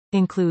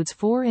Includes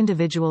 4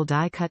 individual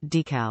die-cut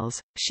decals.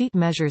 Sheet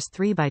measures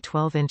 3 by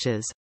 12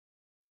 inches.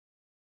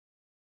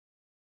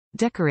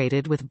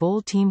 Decorated with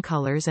bold team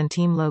colors and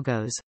team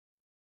logos.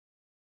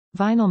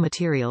 Vinyl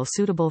material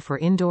suitable for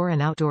indoor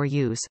and outdoor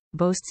use,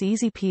 boasts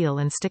easy peel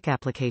and stick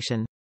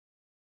application.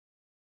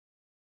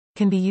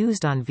 Can be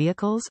used on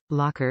vehicles,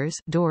 lockers,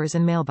 doors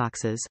and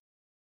mailboxes.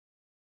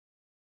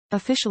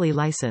 Officially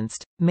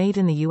licensed, made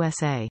in the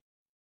USA.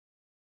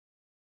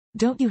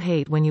 Don't you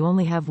hate when you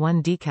only have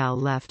one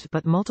decal left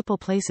but multiple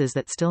places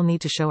that still need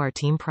to show our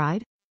team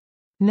pride?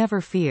 Never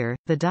fear,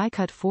 the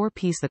die-cut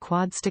 4-piece The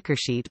Quad sticker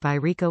sheet by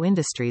Rico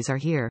Industries are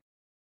here.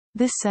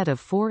 This set of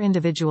 4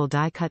 individual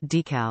die-cut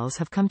decals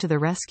have come to the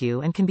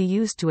rescue and can be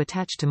used to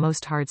attach to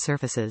most hard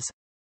surfaces.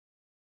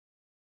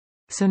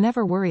 So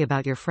never worry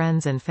about your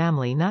friends and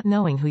family not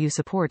knowing who you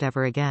support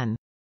ever again.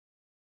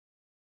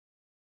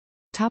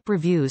 Top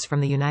reviews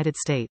from the United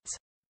States.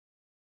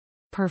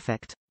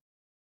 Perfect.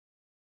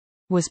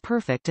 Was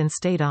perfect and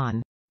stayed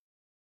on.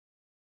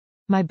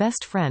 My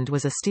best friend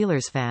was a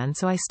Steelers fan,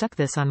 so I stuck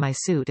this on my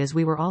suit as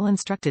we were all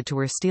instructed to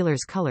wear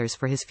Steelers colors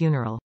for his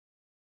funeral.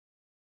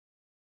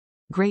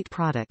 Great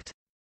product.